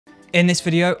In this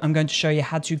video, I'm going to show you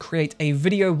how to create a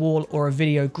video wall or a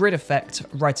video grid effect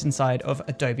right inside of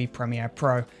Adobe Premiere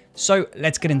Pro. So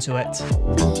let's get into it.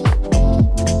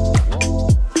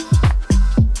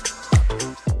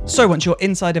 So once you're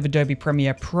inside of Adobe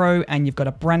Premiere Pro and you've got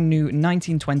a brand new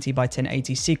 1920 by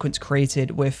 1080 sequence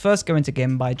created, we're first going to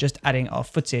begin by just adding our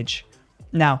footage.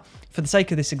 Now, for the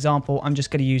sake of this example, I'm just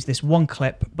going to use this one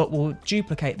clip, but we'll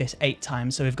duplicate this 8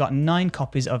 times. So we've got 9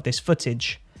 copies of this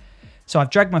footage. So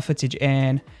I've dragged my footage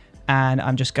in and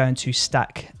I'm just going to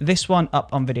stack this one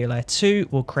up on video layer 2.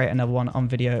 We'll create another one on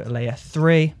video layer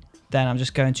 3. Then I'm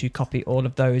just going to copy all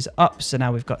of those up. So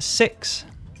now we've got 6.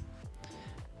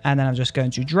 And then I'm just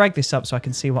going to drag this up so I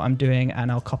can see what I'm doing,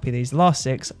 and I'll copy these last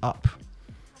 6 up.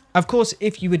 Of course,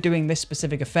 if you were doing this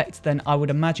specific effect, then I would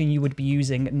imagine you would be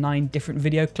using 9 different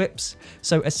video clips.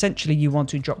 So essentially you want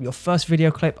to drop your first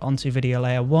video clip onto video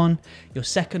layer 1, your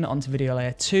second onto video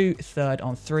layer 2, third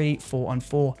on 3, 4 on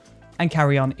 4, and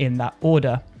carry on in that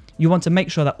order. You want to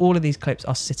make sure that all of these clips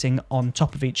are sitting on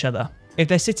top of each other. If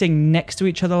they're sitting next to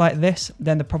each other like this,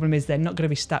 then the problem is they're not going to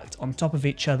be stacked on top of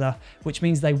each other, which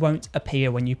means they won't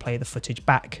appear when you play the footage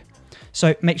back.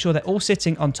 So make sure they're all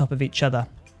sitting on top of each other.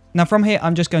 Now from here,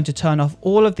 I'm just going to turn off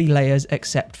all of the layers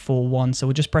except for one. So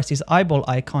we'll just press this eyeball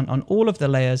icon on all of the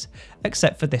layers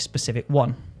except for this specific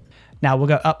one. Now we'll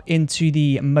go up into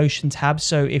the motion tab.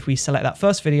 So if we select that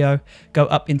first video, go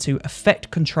up into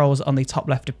effect controls on the top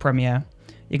left of Premiere,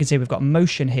 you can see we've got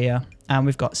motion here and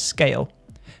we've got scale.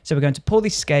 So we're going to pull the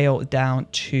scale down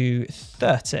to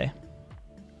 30.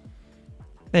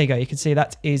 There you go. You can see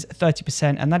that is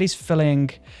 30% and that is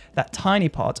filling that tiny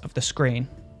part of the screen.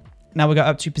 Now we'll go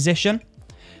up to position.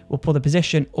 We'll pull the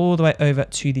position all the way over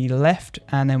to the left,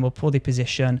 and then we'll pull the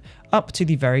position up to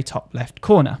the very top left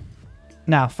corner.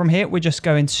 Now from here, we're just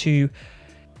going to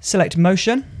select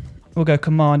motion. We'll go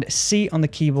Command C on the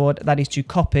keyboard. That is to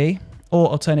copy, or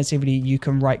alternatively, you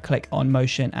can right click on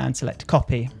motion and select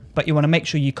copy, but you want to make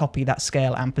sure you copy that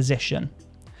scale and position.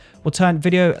 We'll turn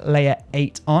video layer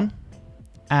 8 on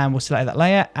and we'll select that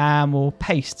layer and we'll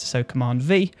paste. So Command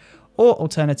V. Or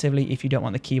alternatively, if you don't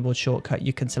want the keyboard shortcut,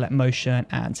 you can select motion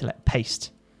and select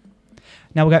paste.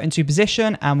 Now we'll go into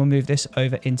position and we'll move this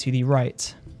over into the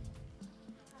right.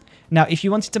 Now, if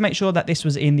you wanted to make sure that this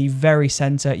was in the very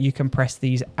center, you can press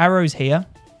these arrows here.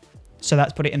 So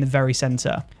that's put it in the very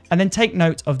center. And then take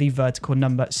note of the vertical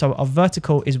number. So our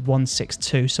vertical is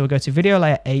 162. So we'll go to video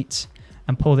layer 8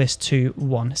 and pull this to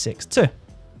 162.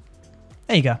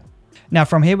 There you go. Now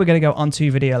from here, we're going to go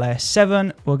onto video layer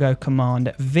 7. We'll go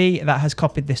Command V. That has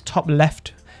copied this top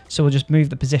left. So we'll just move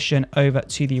the position over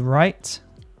to the right.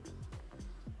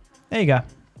 There you go.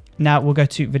 Now we'll go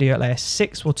to video layer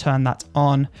 6. We'll turn that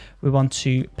on. We want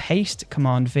to paste,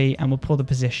 Command V, and we'll pull the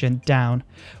position down.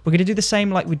 We're going to do the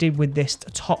same like we did with this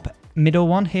top middle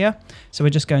one here. So we're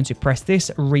just going to press this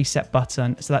reset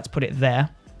button. So that's put it there.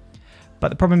 But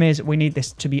the problem is we need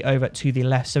this to be over to the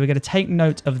left. So we're going to take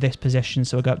note of this position.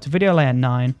 So we'll go up to video layer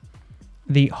 9.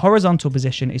 The horizontal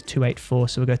position is 284.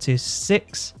 So we'll go to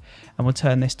 6 and we'll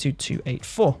turn this to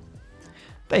 284.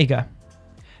 There you go.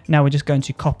 Now we're just going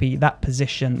to copy that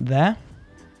position there.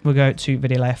 We'll go to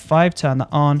video layer 5, turn that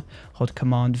on, hold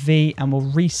Command V, and we'll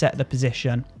reset the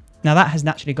position. Now that has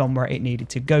naturally gone where it needed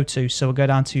to go to. So we'll go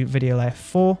down to video layer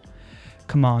 4,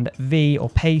 Command V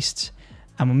or paste,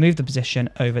 and we'll move the position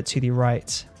over to the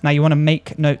right. Now you want to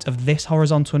make note of this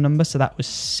horizontal number. So that was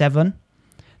 7.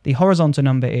 The horizontal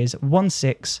number is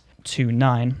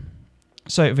 1629.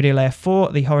 So video layer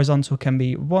 4, the horizontal can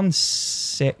be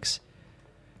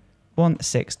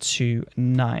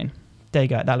 1629. There you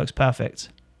go. That looks perfect.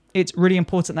 It's really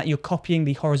important that you're copying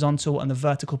the horizontal and the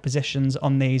vertical positions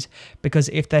on these, because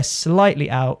if they're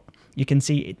slightly out, you can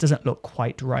see it doesn't look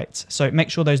quite right. So make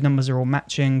sure those numbers are all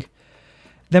matching.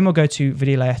 Then we'll go to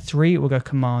video layer 3, we'll go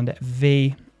Command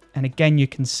V, and again you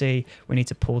can see we need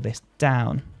to pull this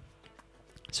down.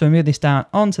 So we move this down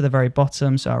onto the very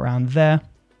bottom, so around there.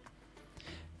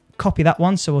 Copy that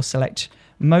one, so we'll select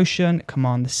motion,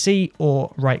 Command C,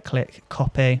 or right click,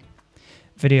 copy.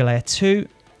 Video layer 2,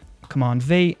 Command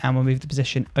V, and we'll move the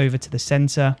position over to the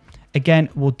center. Again,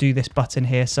 we'll do this button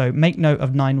here, so make note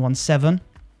of 917, and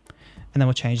then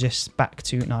we'll change this back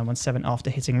to 917 after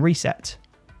hitting reset.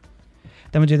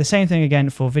 Then we'll do the same thing again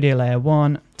for video layer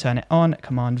 1, turn it on,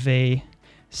 Command V,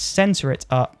 center it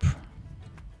up,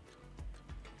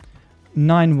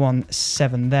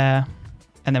 917 there,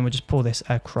 and then we'll just pull this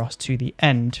across to the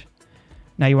end.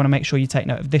 Now you want to make sure you take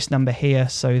note of this number here,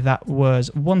 so that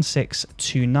was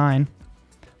 1629.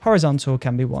 Horizontal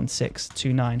can be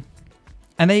 1629.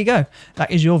 And there you go.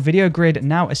 That is your video grid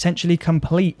now essentially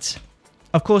complete.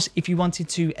 Of course, if you wanted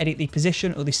to edit the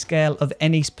position or the scale of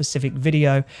any specific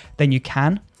video, then you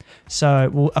can. So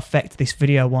we'll affect this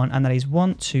video one, and that is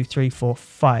 1, 2, 3, 4,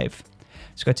 5.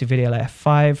 Let's go to video layer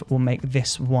 5. We'll make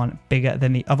this one bigger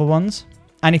than the other ones.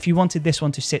 And if you wanted this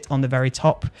one to sit on the very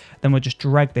top, then we'll just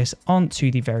drag this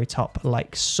onto the very top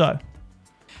like so.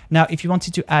 Now, if you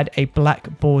wanted to add a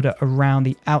black border around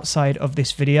the outside of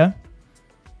this video,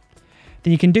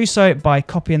 then you can do so by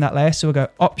copying that layer. So we'll go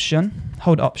Option,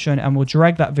 hold Option, and we'll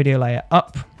drag that video layer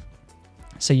up.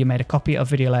 So you made a copy of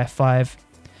video layer 5.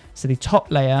 So the top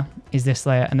layer is this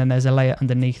layer, and then there's a layer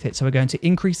underneath it. So we're going to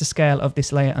increase the scale of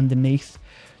this layer underneath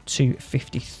to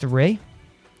 53.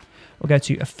 We'll go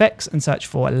to Effects and search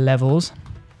for Levels.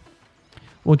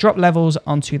 We'll drop levels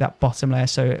onto that bottom layer,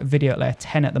 so video layer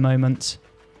 10 at the moment.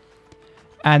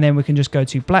 And then we can just go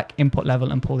to Black Input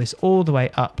Level and pull this all the way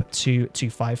up to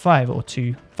 255 or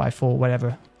 254,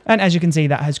 whatever. And as you can see,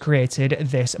 that has created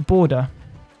this border.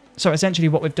 So essentially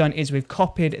what we've done is we've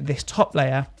copied this top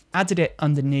layer, added it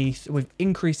underneath, we've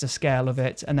increased the scale of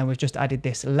it, and then we've just added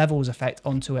this levels effect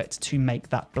onto it to make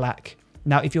that black.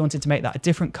 Now, if you wanted to make that a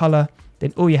different color,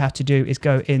 then all you have to do is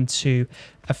go into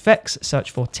Effects,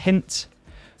 search for Tint,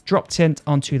 drop Tint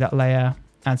onto that layer,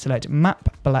 and select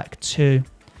Map Black to,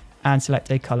 and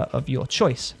select a color of your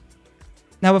choice.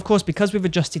 Now, of course, because we've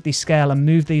adjusted the scale and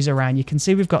moved these around, you can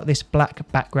see we've got this black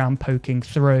background poking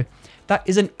through. That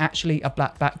isn't actually a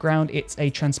black background, it's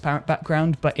a transparent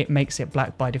background, but it makes it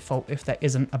black by default if there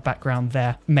isn't a background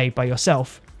there made by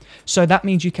yourself. So that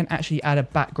means you can actually add a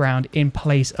background in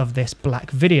place of this black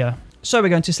video. So we're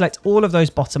going to select all of those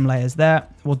bottom layers there.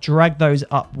 We'll drag those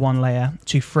up one layer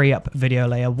to free up video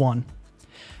layer 1.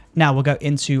 Now we'll go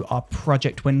into our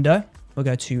project window. We'll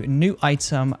go to New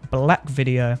Item, Black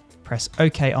Video, press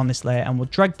OK on this layer, and we'll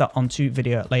drag that onto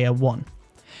video layer 1.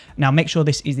 Now make sure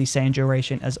this is the same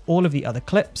duration as all of the other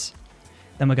clips.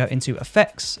 Then we'll go into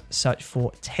Effects, search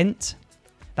for Tint.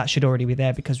 That should already be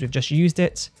there because we've just used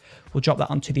it. We'll drop that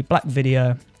onto the black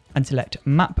video and select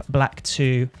Map Black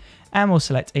to, and we'll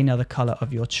select another color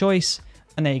of your choice.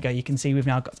 And there you go. You can see we've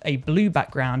now got a blue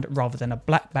background rather than a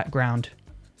black background.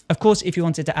 Of course, if you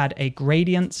wanted to add a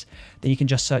gradient, then you can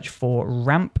just search for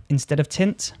Ramp instead of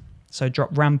Tint. So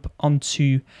drop Ramp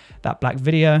onto that black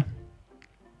video.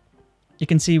 You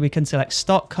can see we can select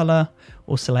start color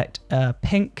or select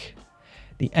pink.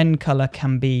 The end color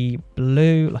can be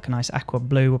blue, like a nice aqua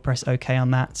blue. We'll press OK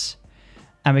on that.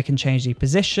 And we can change the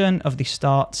position of the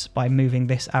start by moving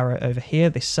this arrow over here,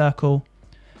 this circle.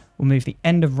 We'll move the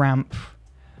end of ramp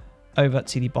over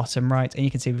to the bottom right. And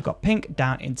you can see we've got pink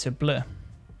down into blue.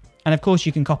 And of course,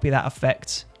 you can copy that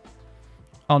effect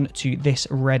onto this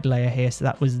red layer here. So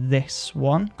that was this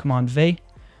one, Command V.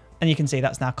 And you can see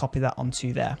that's now copied that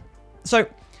onto there. So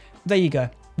there you go.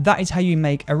 That is how you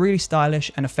make a really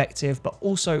stylish and effective, but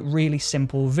also really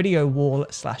simple video wall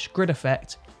 / grid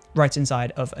effect right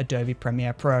inside of Adobe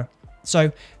Premiere Pro.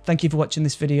 So thank you for watching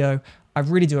this video. I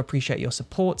really do appreciate your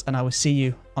support, and I will see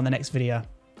you on the next video.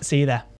 See you there.